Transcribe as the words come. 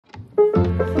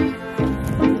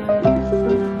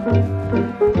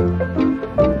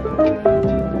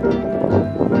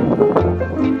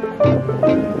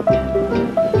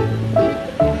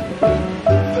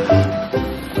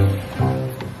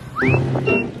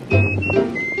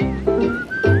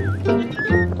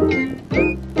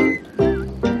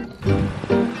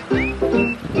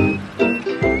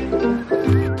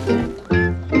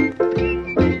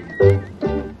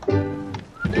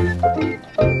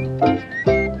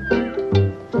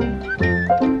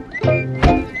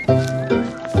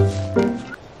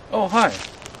Oh, hi.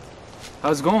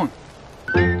 How's it going?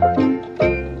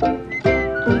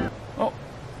 Oh,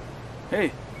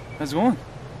 hey, how's it going?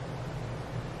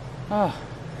 Ah,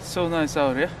 so nice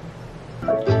out here.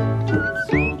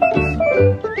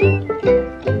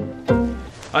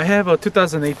 I have a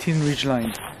 2018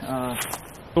 Ridgeline.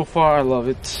 So far I love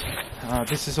it.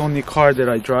 This is only car that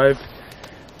I drive,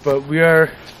 but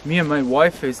me and my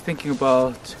wife is thinking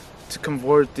about to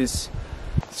convert this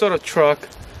sort of truck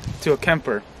to a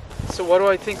camper. So what do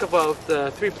I think about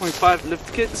the 3.5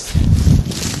 lift kits?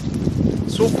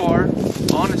 So far,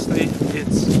 honestly,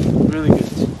 it's really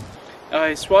good.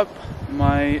 I swapped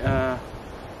my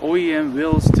OEM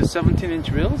wheels to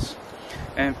 17-inch wheels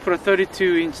and put a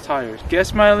 32-inch tire.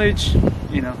 Gas mileage,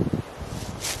 you know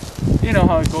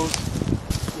how it goes.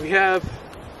 We have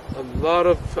a lot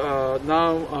of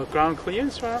now ground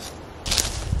clearance around.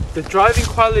 The driving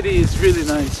quality is really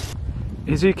nice.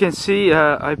 As you can see,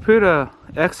 I put a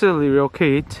axle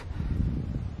relocate,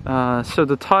 so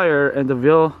the tire and the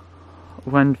wheel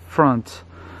went front.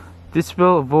 This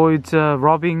will avoid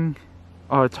rubbing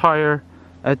our tire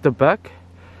at the back,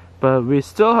 but we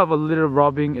still have a little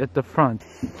rubbing at the front.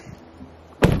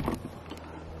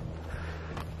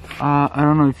 I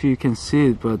don't know if you can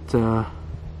see it, but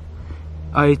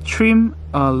I trim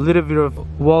a little bit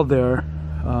of wall there.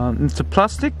 It's a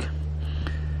plastic,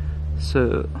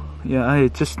 so yeah, I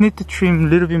just need to trim a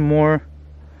little bit more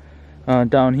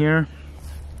down here,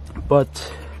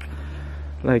 but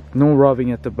like no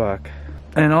rubbing at the back.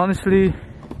 And honestly,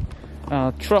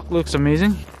 truck looks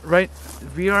amazing. Right,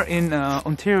 we are in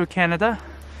Ontario, Canada,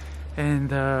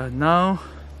 and now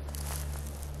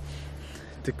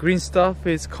the green stuff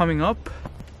is coming up.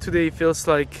 Today feels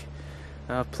like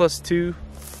 +2,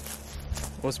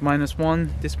 was -1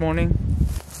 this morning,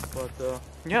 but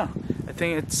yeah, I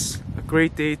think it's a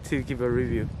great day to give a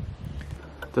review.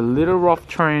 The little rough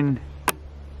terrain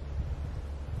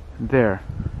there,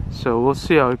 so we'll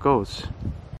see how it goes.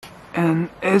 And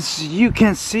as you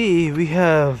can see, we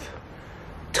have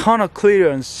ton of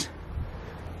clearance.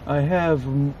 I have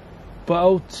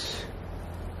about,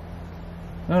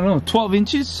 I don't know, 12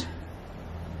 inches,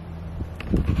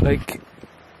 like,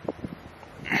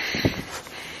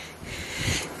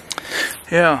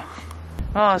 yeah.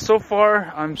 So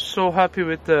far I'm so happy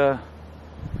with the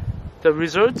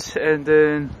results. And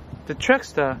then the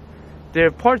Traxda,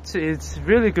 their parts is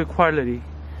really good quality.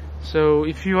 So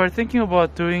if you are thinking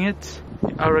about doing it,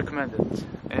 I recommend it.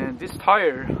 And this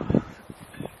tire,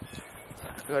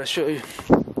 I gotta show you.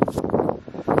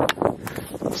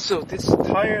 So this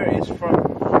tire is from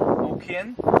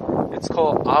OKN. It's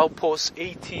called Outpost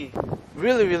AT.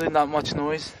 Really not much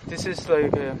noise. This is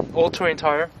like an all-terrain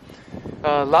tire.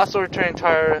 Last all-terrain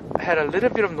tire had a little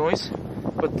bit of noise,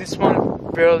 but this one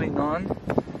barely none.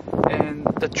 And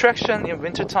the traction in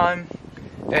wintertime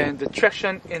and the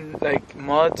traction in like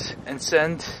mud and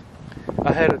sand,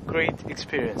 I had a great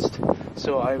experience.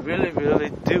 So I really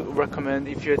do recommend,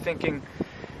 if you're thinking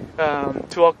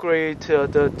to upgrade to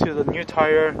the new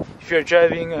tire, if you're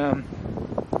driving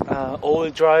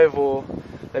all-wheel drive or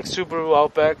like Subaru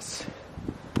Outbacks,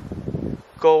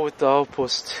 go with the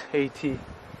Outpost AT.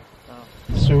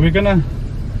 So we're gonna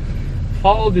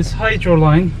follow this hydro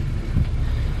line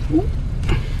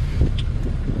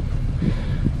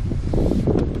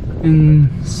and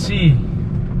see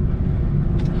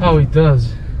how it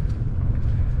does.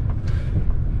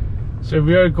 So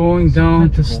we are going down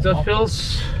to Stuff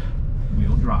Hills.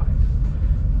 Wheel drive.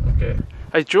 Okay.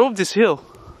 I drove this hill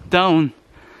down,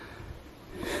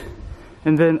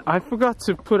 and then I forgot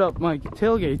to put up my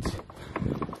tailgate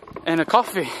and a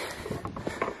coffee.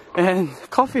 And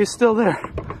coffee is still there.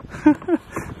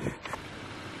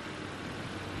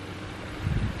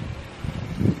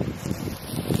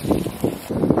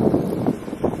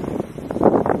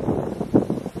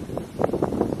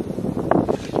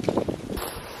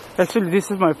 Actually,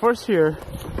 this is my first year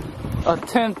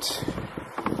attempt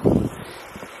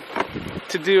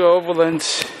to do overland.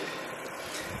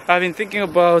 I've been thinking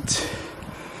about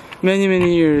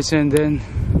many years, and then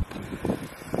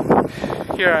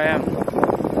here I am.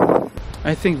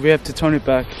 I think we have to turn it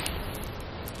back.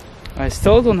 I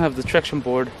still don't have the traction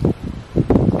board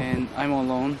and I'm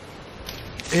alone.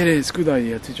 It is a good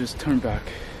idea to just turn back.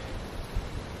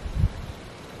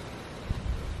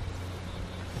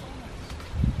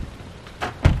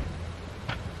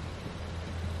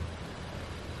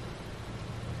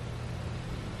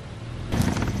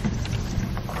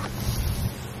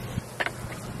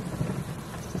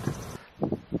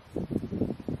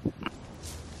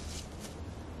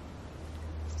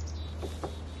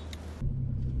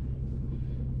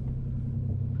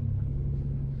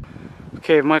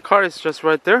 Okay, my car is just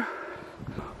right there.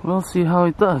 We'll see how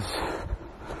it does.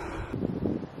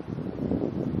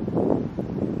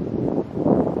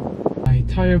 My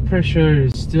tire pressure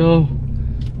is still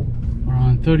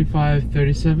around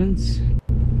 35-37s,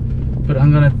 but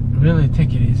I'm gonna really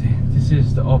take it easy. This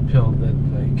is the uphill that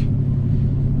like,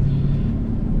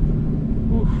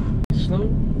 slow,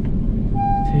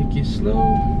 take it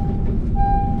slow.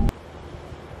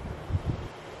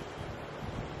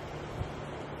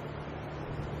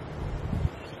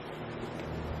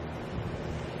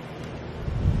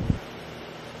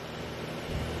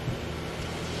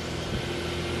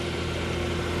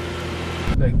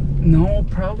 Like, no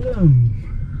problem.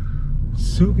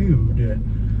 So good.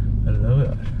 I love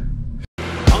it.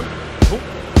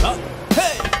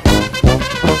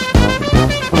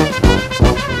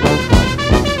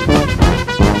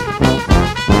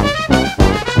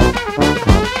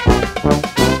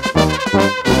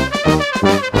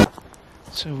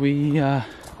 So we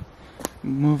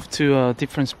moved to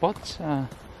different spots.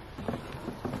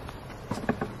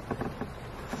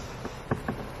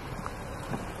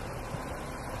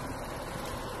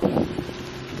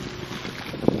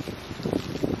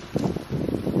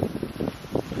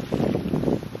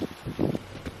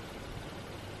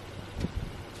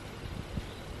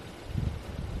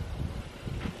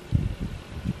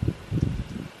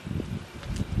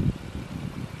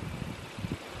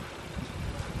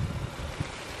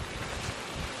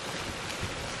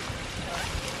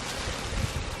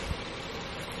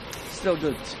 Still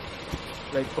good,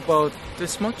 like about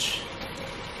this much.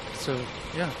 So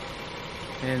yeah,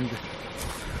 and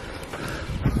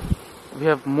we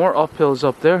have more uphills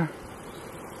up there,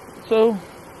 so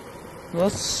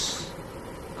let's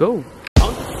go.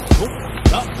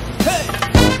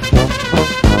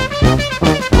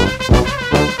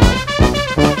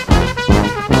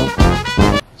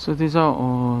 So these are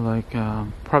all like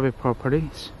private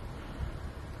properties.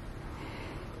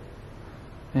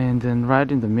 And then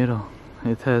right in the middle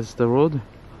it has the road.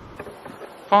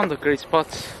 Found a great spot.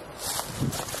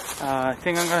 I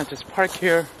think I'm gonna just park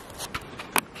here.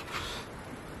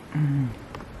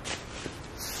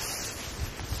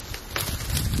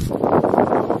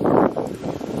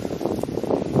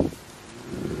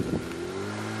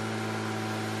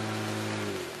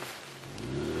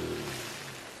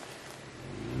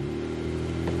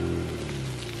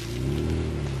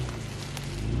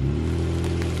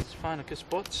 Find a good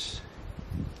spots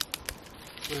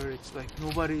where it's like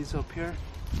nobody's up here,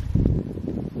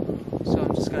 so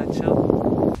I'm just gonna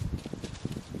chill.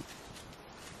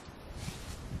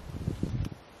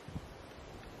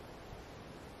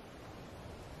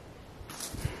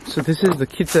 So this is the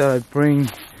kit that I bring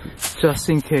just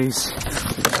in case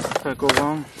if I go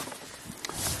wrong.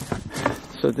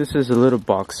 So this is a little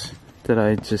box that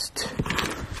I just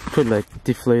put like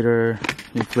deflator,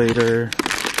 inflator,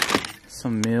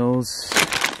 some meals,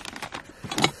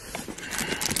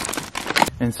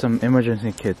 and some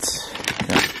emergency kits.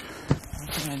 Yeah. I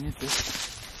think I need this.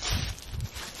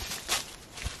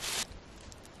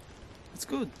 It's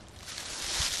good.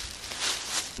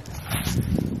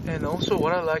 And also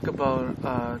what I like about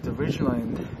the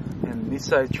Ridgeline and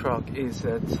mid-size truck is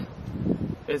that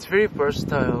it's very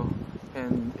versatile,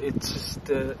 and it's just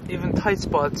even tight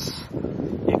spots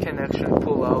you can actually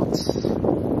pull out.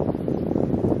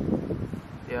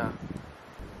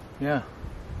 Yeah,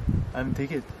 I'm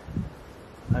digging.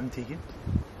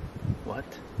 What?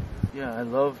 Yeah, I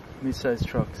love mid-size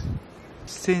trucks.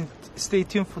 Stay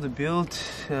tuned for the build.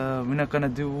 We're not gonna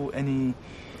do any.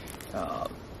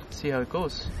 See how it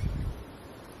goes.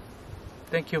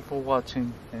 Thank you for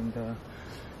watching, and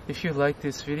if you like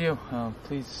this video,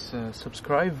 please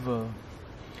subscribe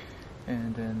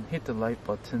and then hit the like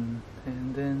button,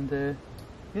 and then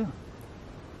yeah,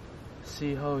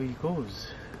 see how it goes.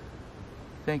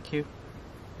 Thank you,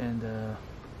 and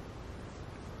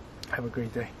have a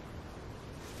great day.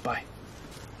 Bye.